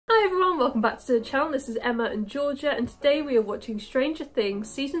everyone, welcome back to the channel. This is Emma and Georgia, and today we are watching Stranger Things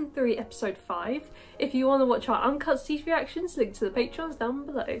Season 3 Episode 5. If you want to watch our uncut Steve reactions, link to the Patreons down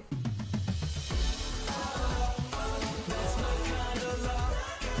below.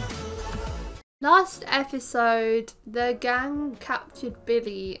 Last episode, the gang captured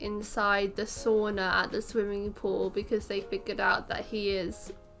Billy inside the sauna at the swimming pool because they figured out that he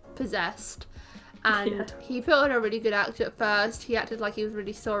is possessed. And he put on a really good act at first. He acted like he was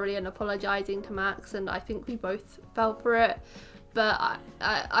really sorry and apologising to Max, and I think we both fell for it. But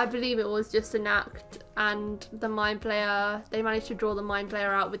I believe it was just an act, and the Mind Flayer, they managed to draw the Mind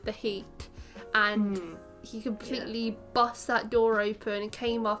Flayer out with the heat. And he completely bust that door open and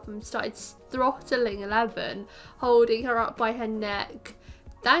came up and started throttling Eleven, holding her up by her neck.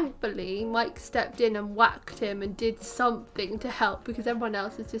 Thankfully, Mike stepped in and whacked him and did something to help because everyone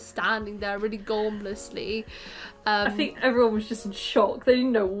else was just standing there really gormlessly. I think everyone was just in shock. They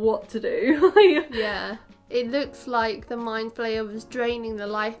didn't know what to do. Yeah. It looks like the Mind Flayer was draining the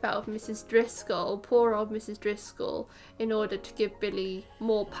life out of Mrs. Driscoll, poor old Mrs. Driscoll, in order to give Billy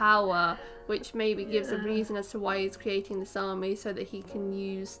more power, which maybe gives a reason as to why he's creating this army, so that he can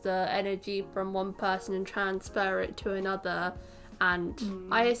use the energy from one person and transfer it to another. And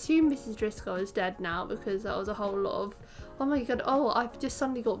I assume Mrs. Driscoll is dead now, because that was a whole lot of, oh my god, I've just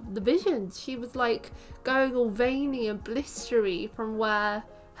suddenly got the visions. She was like going all veiny and blistery from where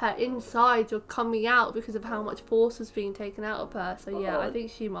her insides were coming out because of how much force was being taken out of her. So yeah, I think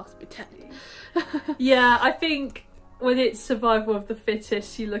she must be dead. Yeah, I think when it's survival of the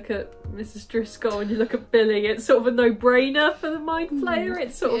fittest, you look at Mrs. Driscoll and you look at Billy, it's sort of a no-brainer for the Mind Flayer.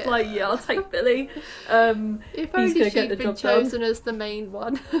 It's sort of like, yeah, I'll take Billy. If only she'd been chosen as the main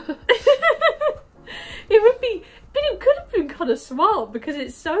one. It would be, but it could have been kind of smart because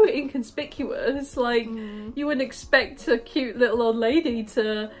it's so inconspicuous. Like, you wouldn't expect a cute little old lady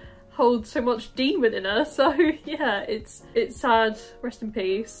to hold so much demon in her. So yeah, it's sad. Rest in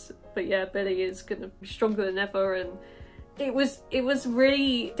peace. But yeah, Billy is gonna be stronger than ever, and it was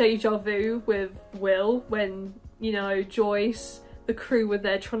really deja vu with Will when, you know, Joyce, the crew were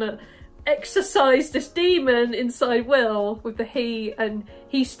there trying to exorcise this demon inside Will with the heat, and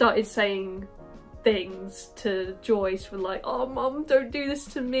he started saying things to Joyce with like, oh mum, don't do this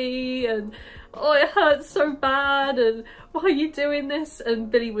to me, and oh it hurts so bad, and why are you doing this?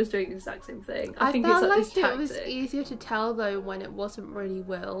 And Billy was doing the exact same thing. I think it's like this tactic. It was easier to tell though when it wasn't really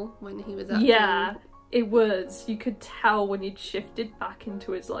Will, when he was acting. Yeah, it was. You could tell when he'd shifted back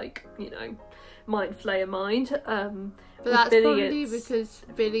into his, like, you know, Mind Flayer mind. But that's Billy, probably because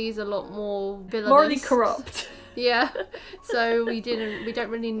Billy's a lot more villainous. Morally corrupt. Yeah. So we don't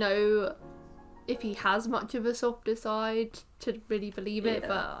really know if he has much of a softer side to really believe it,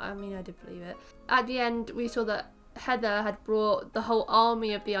 but I mean, I did believe it. At the end, we saw that Heather had brought the whole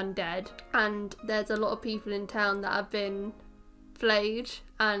army of the undead, and there's a lot of people in town that have been flayed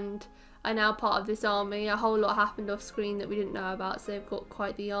and are now part of this army. A whole lot happened off screen that we didn't know about, so they've got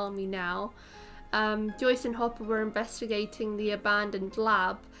quite the army now. Joyce and Hopper were investigating the abandoned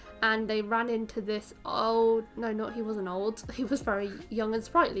lab, and they ran into this old, he wasn't old, he was very young and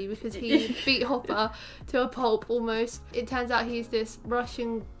sprightly because he beat Hopper to a pulp almost. It turns out he's this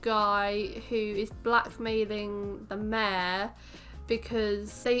Russian guy who is blackmailing the mayor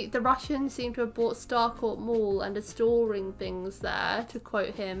because the Russians seem to have bought Starcourt Mall and are storing things there, to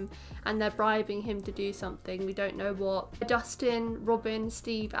quote him, and they're bribing him to do something. We don't know what. Dustin, Robin,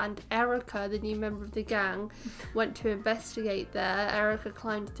 Steve and Erica, the new member of the gang, went to investigate there. Erica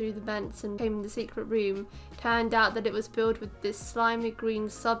climbed through the vents and came in the secret room. Turned out that it was filled with this slimy green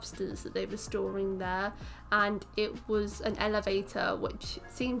substance that they were storing there, and it was an elevator which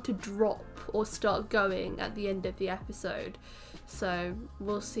seemed to drop or start going at the end of the episode. So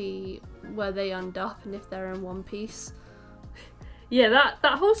we'll see where they end up and if they're in one piece. Yeah,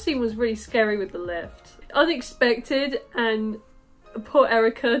 that whole scene was really scary with the lift. Unexpected, and poor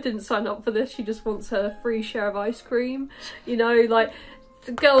Erica didn't sign up for this. She just wants her free share of ice cream. You know, like,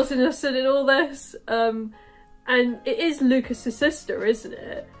 the girl's innocent in all this. And it is Lucas's sister, isn't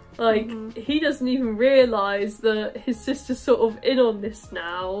it? Like, he doesn't even realise that his sister's sort of in on this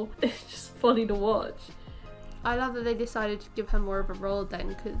now. It's just funny to watch. I love that they decided to give her more of a role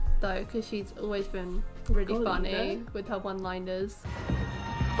then, because she's always been really funny with her one-liners.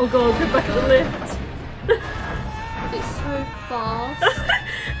 Oh god, go back at the lift. It's so fast.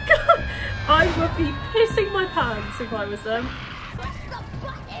 God, I would be pissing my pants if I was them.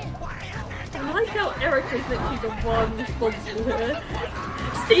 I like how Erica's literally the one responsible here.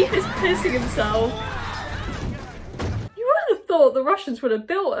 Steve is pissing himself. You would have thought the Russians would have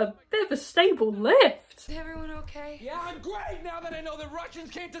built a bit of a stable lift. left. Is everyone okay? Yeah, I'm great now that I know that Russians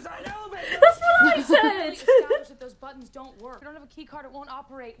can't design elevators! That's what I said! Established that those buttons don't work. If we don't have a key card, it won't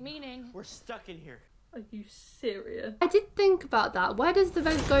operate, meaning... We're stuck in here. Are you serious? I did think about that. Where does the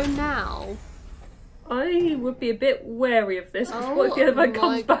vent go now? I would be a bit wary of this, because Oh what if the event my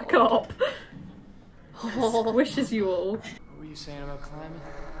comes back God. up? Wishes you all. What were you saying about climbing?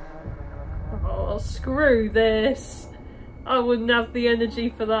 Oh, screw this. I wouldn't have the energy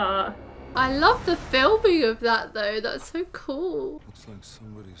for that. I love the filming of that though. That's so cool. Looks like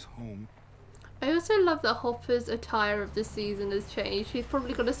somebody's home. I also love that Hopper's attire of the season has changed. He's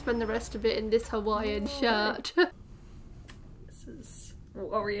probably going to spend the rest of it in this Hawaiian shirt. This is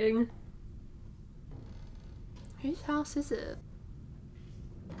worrying. Whose house is it?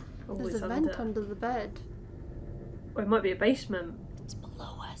 Oh, There's it's a vent under the bed. Oh, it might be a basement. It's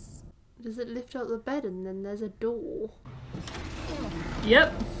below us. Does it lift up the bed and then there's a door?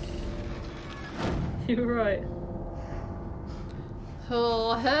 Yep. You're right.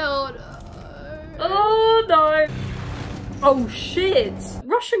 Oh hell no. Oh no! Oh shit!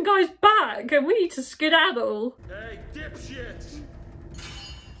 Russian guy's back and we need to skedaddle. Hey, dipshits!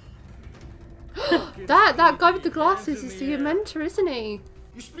 That guy with the glasses is the inventor, isn't he?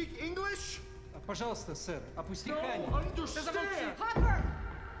 You speak English? Пожалуйста, сэр, опусти No, крайне. understand! Hopper!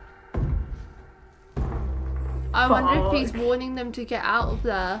 I wonder if he's Fuck. warning them to get out of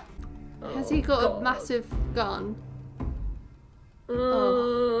there. Has he got a massive gun?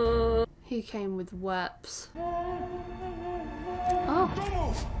 Oh. He came with webs. Oh. Don't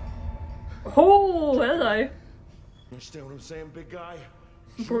move! Oh, hello. Understand what I'm saying, big guy?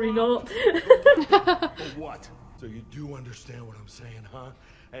 Probably not. Or what? So you do understand what I'm saying, huh?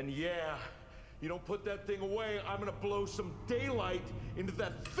 And yeah, you don't put that thing away, I'm gonna blow some daylight into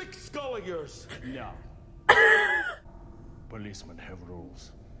that thick skull of yours. No. Policemen have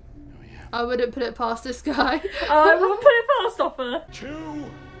rules. Oh, yeah. I wouldn't put it past this guy. I won't put it past Hopper. 2,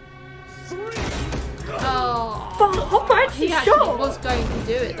 3. Oh. But Hopper actually He actually shot. was going to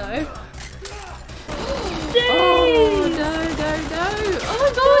do it though. Jeez. Oh no. Oh my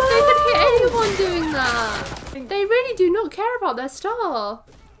god, they could hit anyone doing that. They really do not care about their star.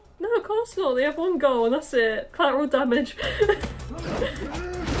 No, of course not. They have one goal and that's it. Collateral damage.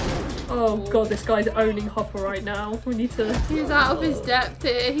 Oh god, this guy's owning Hopper right now. We need to... He's out of his depth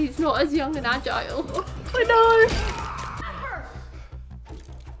here. He's not as young and agile. I know.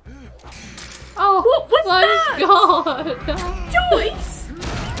 Oh, What was my that? god. Joyce!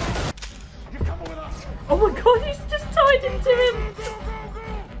 You're coming with us. Oh my god, he's just tied into him.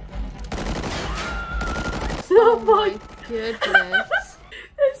 Oh my... Goodness.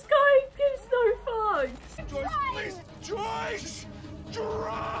 This guy gives no fucks. Joyce, please! Joyce!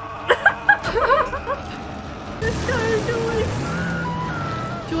 Drive! Let's go, Joyce.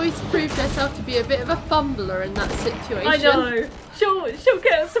 Joyce proved herself to be a bit of a fumbler in that situation. I know. She'll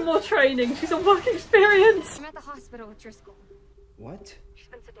get some more training. She's on work experience. I'm at the hospital with Driscoll. What? She's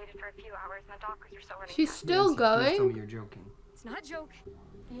been sedated for a few hours and the doctors are still running. She's tests. still Please tell me going. you're joking. It's not a joke.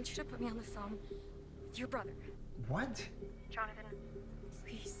 I need you to put me on the phone with your brother. What? Jonathan,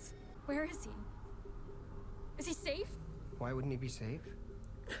 please. Where is he? Is he safe? Why wouldn't he be safe?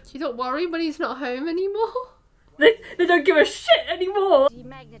 She's not worried when he's not home anymore. They don't give a shit anymore.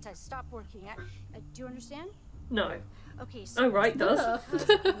 Demagnetize, stop working. Do you understand? No. Okay, so Oh right, does.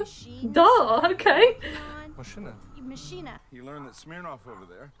 machine. Duh. Okay. Machina. Machina. You learned that Smirnov over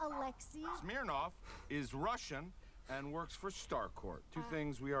there. Alexei. Smirnov is Russian and works for Starcourt. Two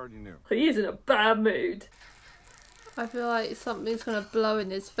things we already knew. He is in a bad mood. I feel like something's gonna blow in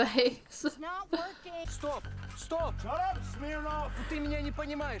his face. It's not working. Стоп! Стоп! Shut up, Smirnov! Ты меня не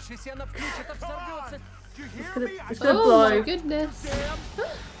понимаешь. Если она включит, это взорвется. Do you hear gonna- me? it's gonna Oh blow. my goodness.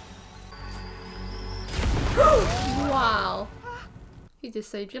 Wow. He just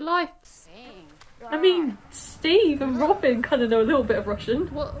saved your life. I mean, Steve and Robin kind of know a little bit of Russian.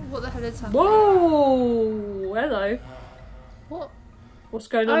 What the hell is happening? Whoa! Hello. What? What's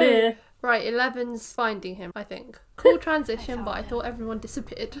going on Oh, here? right, 11's finding him, I think. Cool transition, but I thought everyone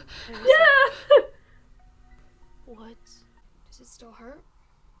disappeared. Yeah! What? Does it still hurt?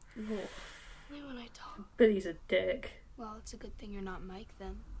 What? Only when I talk. Billy's a dick. Well, it's a good thing you're not Mike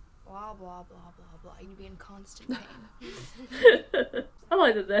then. Blah, blah, blah, blah, blah. You'd be in constant pain. I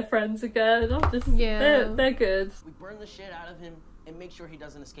like that they're friends again. I'm just, Yeah. they're good. We burn the shit out of him and make sure he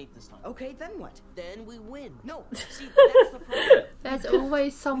doesn't escape this time. Okay, then what? Then we win. No, see, that's the problem. There's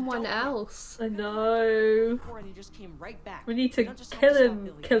always someone else. I know. And he just came right back. We need to You don't just have kill to stop him,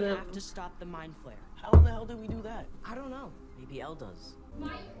 Billy. kill We him. have to stop the Mind Flayer. How in the hell do we do that? I don't know. Maybe Elle does.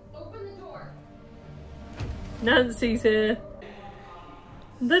 Mike, open the door. Nancy's here.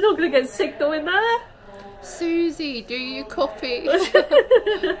 They're not gonna get signal in there. Susie, do you copy?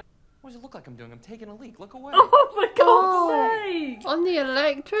 What does it look like I'm doing? I'm taking a leak. Look away. Oh my God's sake! On the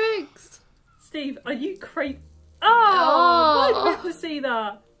electrics? Steve, are you crazy? Oh! Why did we have to see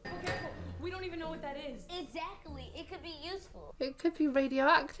that? We don't even know what that is. Exactly. It could be useful. It could be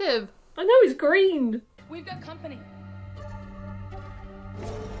radioactive. I know it's green. We've got company.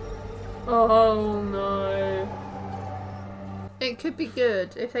 Oh no. It could be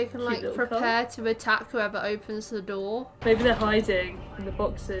good if they can like little prepare to attack whoever opens the door. Maybe they're hiding in the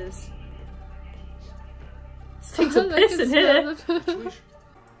boxes. Steve's a They piss can in here. smell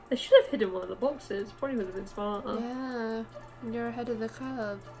They should have hidden one of the boxes. Probably would have been smarter. Yeah, you're ahead of the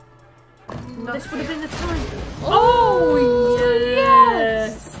curve. This would have been the time. Oh,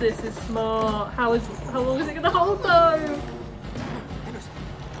 yes! This is smart. How long is it going to hold though?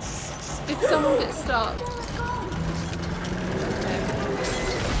 If someone gets stuck.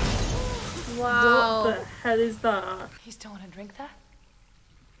 Wow. What the hell is that? You still want to drink that?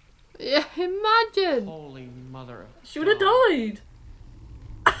 Yeah, imagine. Holy mother. She would have died.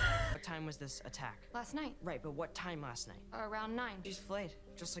 What time was this attack? Last night, Right, but what time last night? around 9. She's flayed,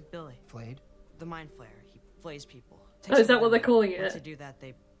 just like Billy. Flayed? The Mind Flayer. He flays people. Oh, is that what they're calling Once they it? do that,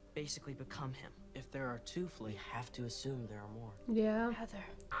 they basically become him. If there are two Flay, we have to assume there are more. Yeah. Heather,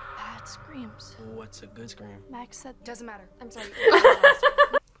 bad screams. What's a good scream? Max said, doesn't matter. I'm sorry.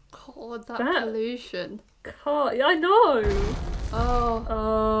 God, that That- pollution. I know. Oh.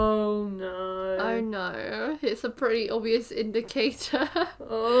 Oh no. Oh no. It's a pretty obvious indicator.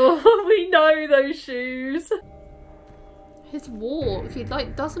 Oh, we know those shoes. His walk, he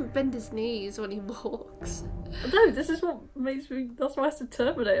like doesn't bend his knees when he walks. No, this is what makes me. That's why I said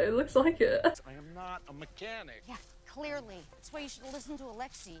Terminator. It looks like it. I am not a mechanic. Yeah, clearly. That's why you should listen to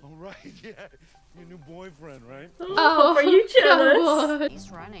Alexei. All right, yeah. Your new boyfriend, right? Oh, are you jealous? come on. He's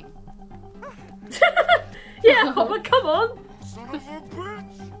running. Yeah, but come on. Son of a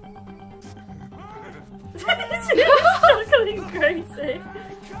bitch! He's going crazy.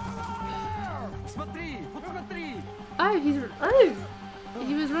 Смотри, посмотри. Oh,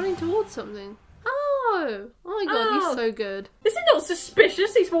 he was running towards something. Oh my god, Oh. he's so good. Is it not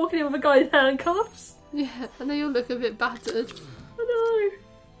suspicious? He's walking in with a guy in handcuffs. Yeah, and they all look a bit battered. I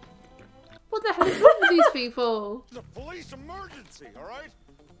What the hell is wrong with these people? It's a police emergency, all right?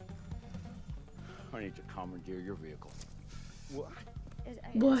 I need to commandeer your vehicle. What?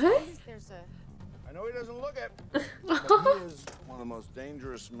 What? There's a... I know he doesn't look it, but he is one of the most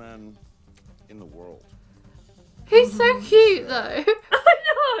dangerous men in the world. He's so cute though. I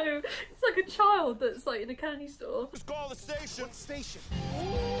know. It's like a child that's like in a candy store. Just call the station. What station?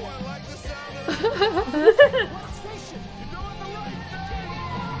 Ooh, I like the sound of it. What station? You're doing the right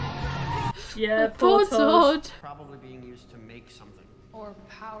thing. Yeah, Poor Todd. Probably being used to make something. Or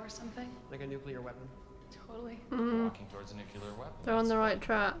power something. Like a nuclear weapon. Totally. Walking towards a nuclear weapon. They're on the right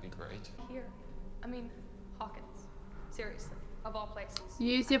track. That'd be great. Here. I mean, Hawkins. Seriously. Of all places.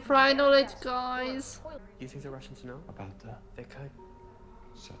 Use your prior knowledge, guys. Do you think the Russians know? About the They could.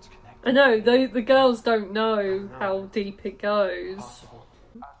 so it's connected. I know, the girls don't know how deep it goes. Possible.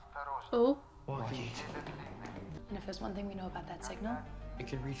 Oh. Walking. And if there's one thing we know about that signal, It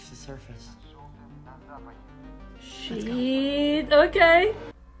could reach the surface. Shit. Okay.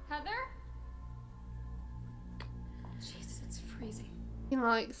 Heather? Jesus, it's freezing. He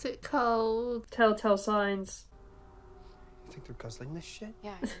likes it cold. Telltale signs. You think they're guzzling this shit?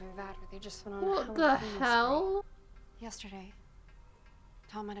 Yeah, either that or they just went on a What the Halloween spree. hell? Yesterday,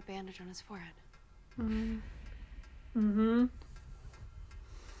 Tom had a bandage on his forehead. Mm-hmm.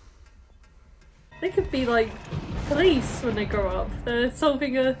 They could be like police when they grow up. They're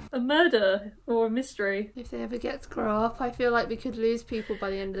solving a murder or a mystery. If they ever get to grow up, I feel like we could lose people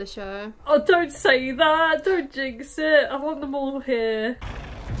by the end of the show. Oh, don't say that! Don't jinx it! I want them all here.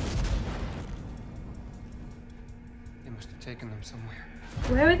 They must have taken them somewhere.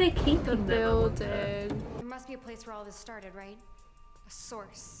 Where are they keeping The them? I wonder? building. There must be a place where all this started, right? A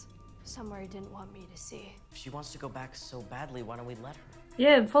source. Somewhere he didn't want me to see. If she wants to go back so badly, why don't we let her?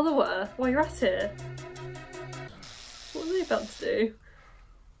 Yeah, and follow her while you're at it. What are they about to do?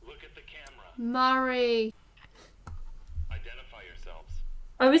 Look at the camera. Murray. Identify yourselves.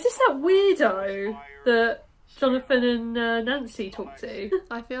 Oh, is this that weirdo that Jonathan and Nancy talked to?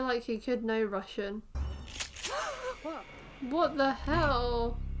 I feel like he could know Russian. What the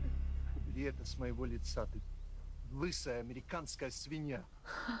hell? И это с моего лица, ты лысая американская свинья.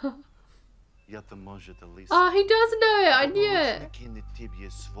 Я-то, может, Алиса. Oh, he does know it. I knew it. Накинет тебе,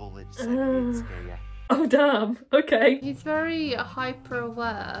 сволочь советская. Oh, damn. Okay. He's very hyper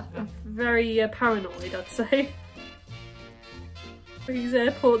aware. Very paranoid, I'd say. These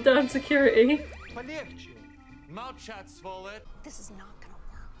airport damn security. Полегче. Молчать, сволочь. This is not gonna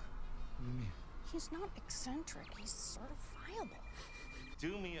work. What do you mean? He's not eccentric. He's certifiable.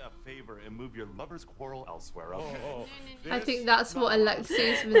 Do me a favor and move your lover's quarrel elsewhere, okay? I think that's what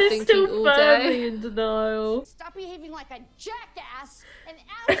Alexei's been They're thinking still all firmly day. in denial. Stop behaving like a jackass and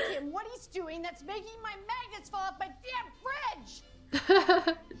ask him what he's doing that's making my magnets fall off my damn fridge!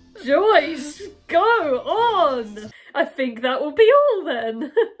 Joyce, go on! I think that will be all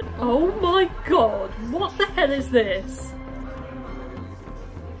then. Oh my god, what the hell is this?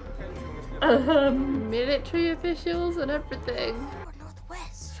 Military officials and everything.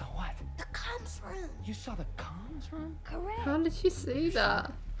 Northwest. So what? The comms room. You saw the comms room? Correct. How did she see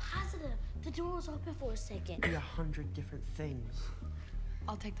that? Positive. The door was open for a second. Be 100 different things.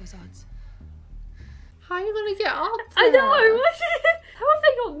 I'll take those odds. How are you gonna get up I there? know! How have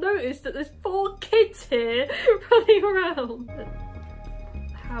they not noticed that there's 4 kids here running around?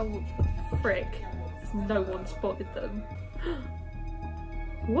 How the frick has no one spotted them?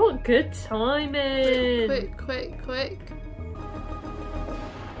 What good timing! Quick.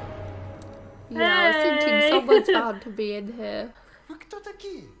 Yeah, I was thinking someone's bound to be in here. Вы кто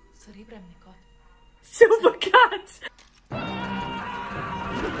такие? Silver cat!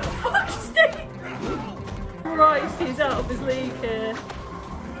 Fuck's sake! Christ, he's out of his league here.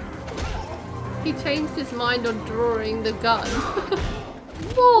 He changed his mind on drawing the gun.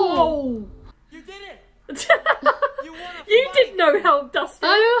 Whoa! You did it! You didn't know how Dustin.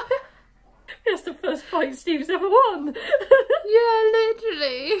 I know. That's the first fight Steve's ever won. Yeah,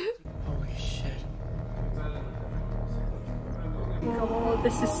 literally. Holy shit. God,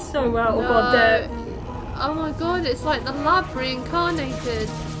 this is so out of our depth. Oh my god, it's like the lab reincarnated.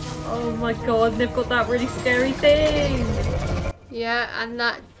 Oh my god, they've got that really scary thing. Yeah, and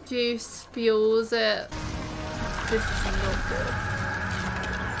that juice fuels it. This is not good.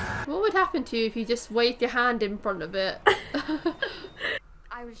 What would happen to you if you just waved your hand in front of it?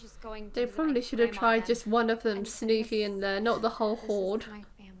 I was just going to They probably should have tried just one of them sneaking in there, not the whole horde. my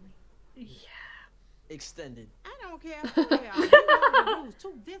family. Yeah. Extended. I don't care who they are. You only lose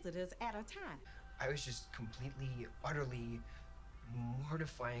 2 visitors at a time. I was just completely, utterly,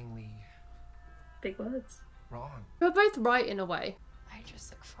 mortifyingly Big words. wrong. We're both right in a way. I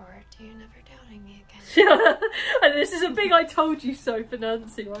just look forward to you never doubting me again. And this is a big I told you so for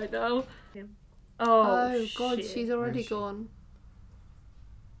Nancy right now. Oh god, shit. she's already gone.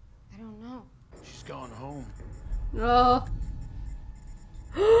 I don't know. She's gone home. Oh.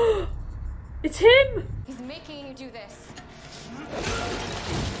 It's him! He's making you do this.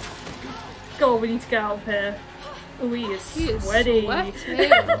 God, we need to get out of here. Oh, he is sweaty.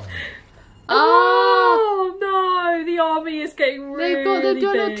 sweating. Oh no, the army is getting really They've got the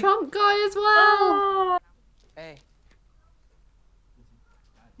Donald big. Trump guy as well. Oh. Hey.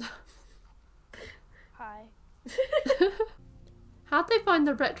 Hi. How'd they find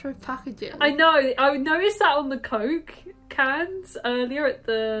the retro packaging? I know, I noticed that on the Coke cans earlier at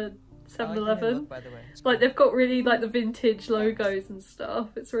the 7-Eleven. By the way. Like they've got really like the vintage logos and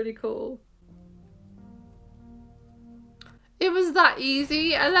stuff. It's really cool. It was that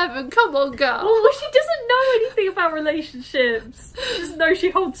easy. 11, come on, girl. Oh, she doesn't know anything about relationships. She doesn't know she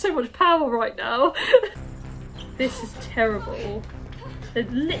holds so much power right now. This is terrible. They're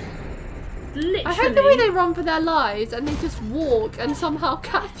literally. I hate the way they run for their lives and they just walk and somehow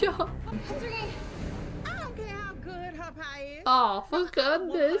catch up. I don't care how good her pie is. Oh, for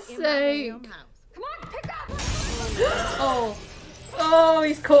goodness sake. Come on, pick up! Oh. Oh,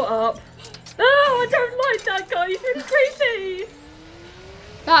 he's caught up. Oh, I don't like that guy. He's really creepy.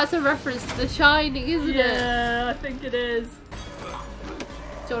 That's a reference to The Shining, isn't it? Yeah, I think it is.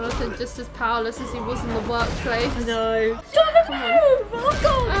 Jonathan just as powerless as he was in the workplace. I know. Jonathan, move! Oh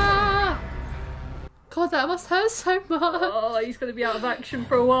god! Ah! God, that must hurt so much. Oh, he's going to be out of action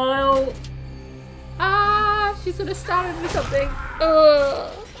for a while. Ah! She's gonna stab him with something.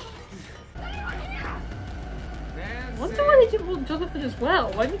 Ugh. I wonder why they didn't want Jonathan as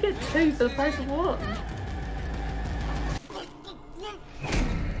well. Why didn't you get 2 for the price of 1?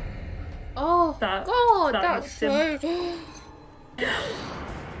 Oh, that, God, that that's so...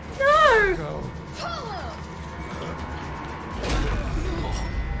 No!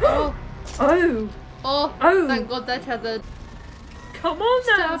 Oh. Oh! Oh, oh! Thank God they're tethered. Come on,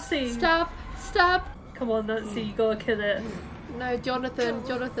 Nancy! Stab! Stab! Come on, Nancy, you gotta kill it. No, Jonathan,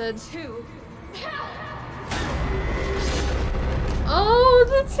 Jonathan. Oh,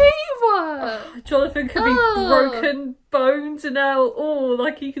 the teamwork! Jonathan could be broken bones and now, oh,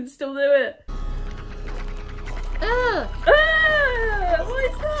 like he can still do it. What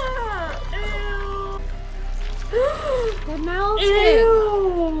is that? Ew! They're melting!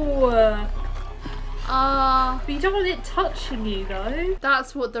 Ew! Ah. But you don't want it touching you though.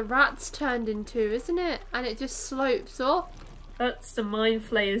 That's what the rat's turned into, isn't it? And it just slopes off. That's the Mind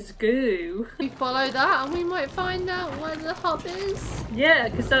Flayer's goo. We follow that and we might find out where the hub is. Yeah,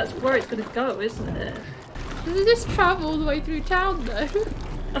 because that's where it's going to go, isn't it? Does it just travel all the way through town though?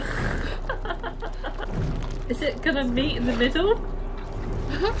 Is it going to meet in the middle?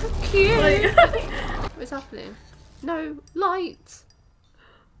 Cute! Like... What's happening? No, lights!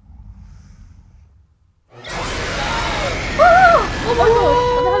 Oh my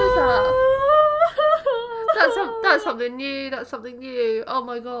god, what the hell is that? That's something new, that's something new. Oh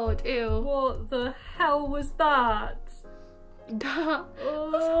my god, ew. What the hell was that? That's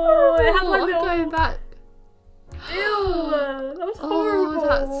horrible. It had like I'm going back. Ew, that was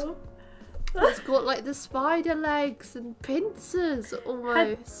horrible. It's got like the spider legs and pincers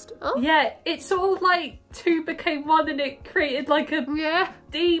almost. Oh. Yeah, it's sort of like two became one and it created like a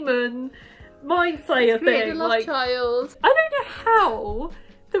demon Mind Flayer thing. A love like, child. I don't know how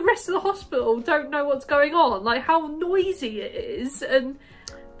the rest of the hospital don't know what's going on, like how noisy it is and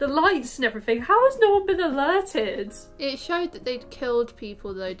the lights and everything. How has no one been alerted? It showed that they'd killed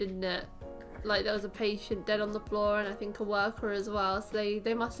people though, didn't it? Like there was a patient dead on the floor and I think a worker as well, so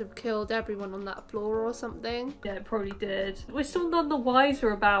they must have killed everyone on that floor or something. Yeah, it probably did. We're still none the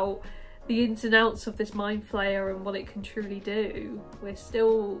wiser about the ins and outs of this Mind Flayer and what it can truly do. We're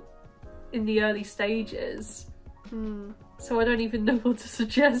still in the early stages. So I don't even know what to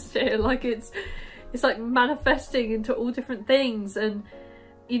suggest here. Like it's like manifesting into all different things and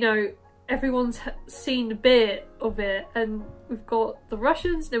you know, everyone's seen a bit of it and we've got the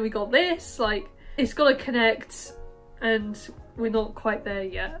Russians, then we got this, like it's got to connect and we're not quite there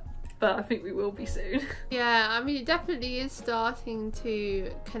yet, but I think we will be soon. Yeah, I mean it definitely is starting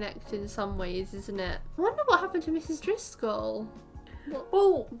to connect in some ways, isn't it? I wonder what happened to Mrs. Driscoll.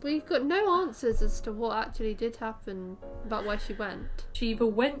 Well, we've got no answers as to what actually did happen about where she went. She either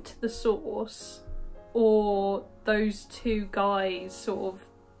went to the source or those two guys sort of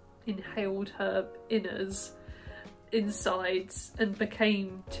inhaled her insides and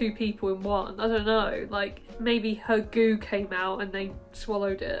became two people in one. I don't know, like maybe her goo came out and they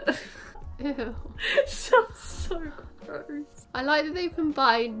swallowed it. Ew. Sounds so gross. I like that they've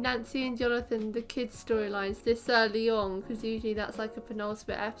combined Nancy and Jonathan, the kids' storylines, this early on, because usually that's like a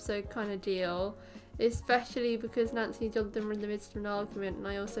penultimate episode kind of deal, especially because Nancy and Jonathan were in the midst of an argument, and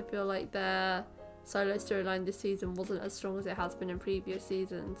I also feel like their solo storyline this season wasn't as strong as it has been in previous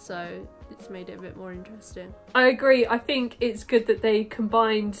seasons, so it's made it a bit more interesting. I agree. I think it's good that they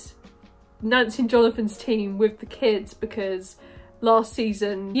combined Nancy and Jonathan's team with the kids, because last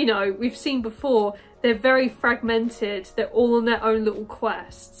season, you know, we've seen before, they're very fragmented, they're all on their own little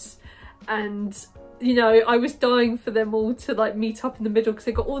quests, and you know, I was dying for them all to like meet up in the middle because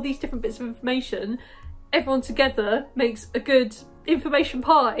they got all these different bits of information. Everyone together makes a good information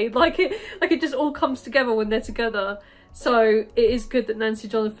pie. Like it just all comes together when they're together. So it is good that Nancy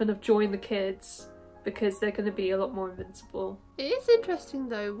and Jonathan have joined the kids because they're going to be a lot more invincible. It is interesting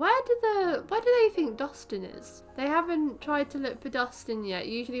though, where do they think Dustin is? They haven't tried to look for Dustin yet.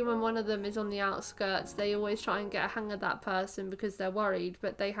 Usually when one of them is on the outskirts, they always try and get a hang of that person because they're worried,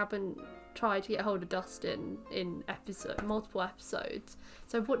 but they haven't tried to get hold of Dustin in multiple episodes.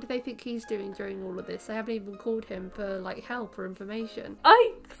 So what do they think he's doing during all of this? They haven't even called him for like help or information.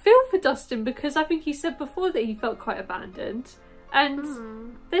 I feel for Dustin because I think he said before that he felt quite abandoned,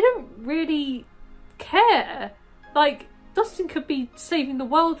 and they don't really care. Like, Dustin could be saving the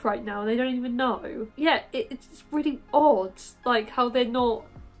world right now and they don't even know. Yeah, it's really odd, like how they're not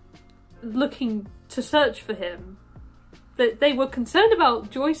looking to search for him. They were concerned about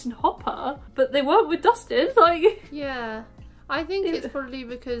Joyce and Hopper, but they weren't with Dustin. Like, yeah, I think it's probably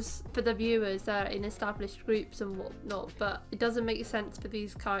because for the viewers they're in established groups and whatnot, but it doesn't make sense for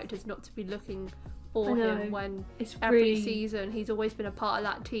these characters not to be looking for him when every season he's always been a part of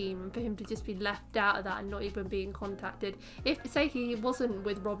that team, and for him to just be left out of that and not even being contacted. If say he wasn't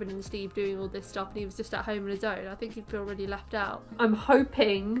with Robin and Steve doing all this stuff and he was just at home on his own, I think he'd feel really left out. I'm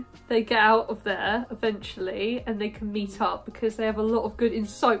hoping they get out of there eventually and they can meet up because they have a lot of good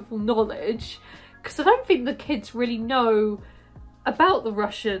insightful knowledge, because I don't think the kids really know about the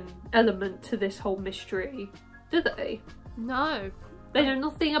Russian element to this whole mystery, do they? No. They know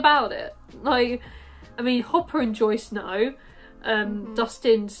nothing about it. Like, I mean, Hopper and Joyce know.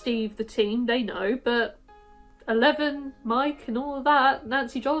 Dustin, Steve, the team, they know. But Eleven, Mike and all of that,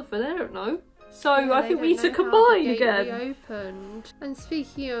 Nancy, Jonathan, they don't know. So yeah, I think we need to combine again. Reopened. And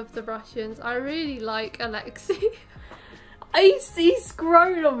speaking of the Russians, I really like Alexei. He's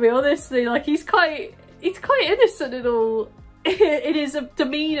grown on me, honestly. Like, he's quite innocent in all in his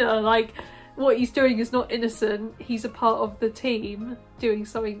demeanour. Like, what he's doing is not innocent. He's a part of the team doing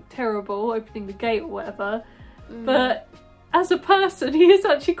something terrible, opening the gate or whatever. But as a person, he is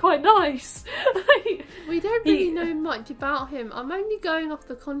actually quite nice. We don't really know much about him. I'm only going off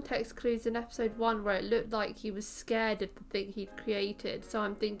the context clues in episode 1 where it looked like he was scared of the thing he'd created. So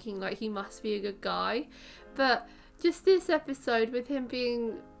I'm thinking like he must be a good guy. But just this episode with him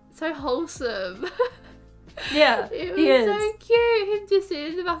being so wholesome. Yeah, it was so cute. Him just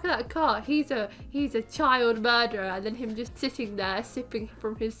sitting in the back of that car. He's a child murderer, and then him just sitting there sipping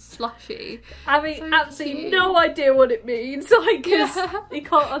from his slushie. I mean, So absolutely cute. no idea what it means. Like, 'cause he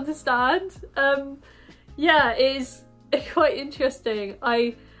can't understand. Yeah, it is quite interesting.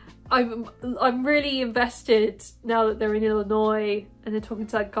 I'm really invested now that they're in Illinois and they're talking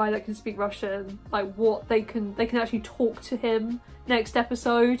to that guy that can speak Russian. Like, what they can actually talk to him next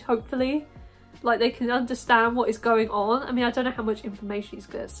episode, hopefully. Like, they can understand what is going on. I mean, I don't know how much information he's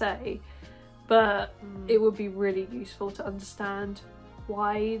going to say, but it would be really useful to understand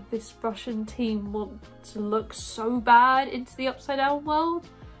why this Russian team want to look so bad into the Upside Down world.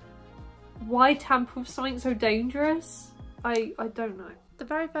 Why tamper with something so dangerous? I don't know. The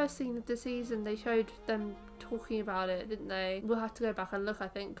very first scene of the season, they showed them talking about it, didn't they? We'll have to go back and look, I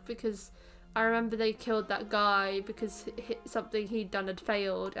think, because I remember they killed that guy because something he'd done had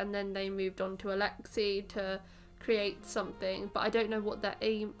failed, and then they moved on to Alexei to create something. But I don't know what their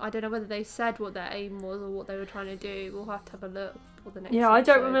aim. I don't know whether they said what their aim was or what they were trying to do. We'll have to have a look for the next. Yeah, I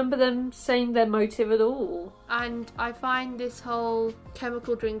don't remember them saying their motive at all. And I find this whole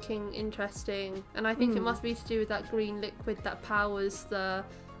chemical drinking interesting, and I think it must be to do with that green liquid that powers the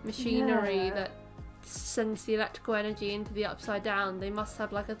machinery that sends the electrical energy into the Upside Down. They must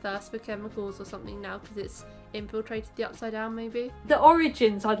have like a thirst for chemicals or something now because it's infiltrated the Upside Down, maybe. The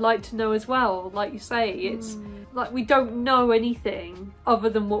origins I'd like to know as well. Like you say, it's like we don't know anything other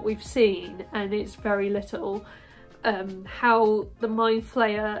than what we've seen, and it's very little. How the Mind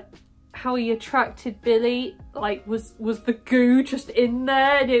Flayer, how he attracted Billy, like was the goo just in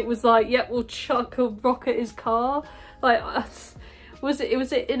there, and it was like, yep, we'll chuck a rock at his car. Like, was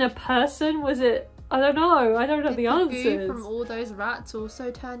it in a person? Was it? I don't know. I don't know the answers. Goo from all those rats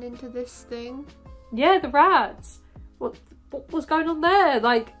also turned into this thing. Yeah, the rats. What was going on there?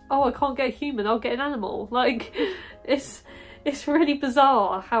 Like, oh, I can't get a human, I'll get an animal. Like, it's really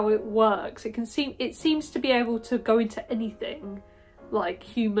bizarre how it works. It seems to be able to go into anything, like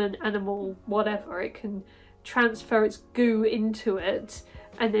human, animal, whatever. It can transfer its goo into it,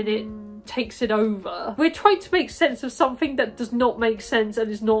 and then it takes it over. We're trying to make sense of something that does not make sense and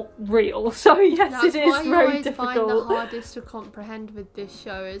is not real. So yes, it is very difficult. That's why you always find the hardest to comprehend with this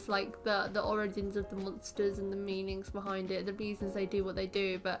show is like the origins of the monsters and the meanings behind it, the reasons they do what they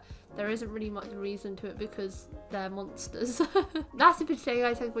do, but there isn't really much reason to it because they're monsters. That's it for today,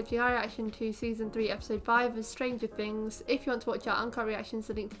 guys. Thanks for watching our reaction to season 3 episode 5 of Stranger Things. If you want to watch our uncut reactions,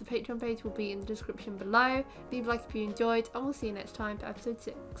 the link to the Patreon page will be in the description below. Leave a like if you enjoyed, and we'll see you next time for episode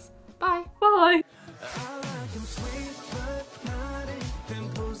 6. Bye. Bye.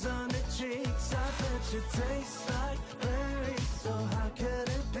 Pimples on the cheeks, I bet you taste like berries, so how could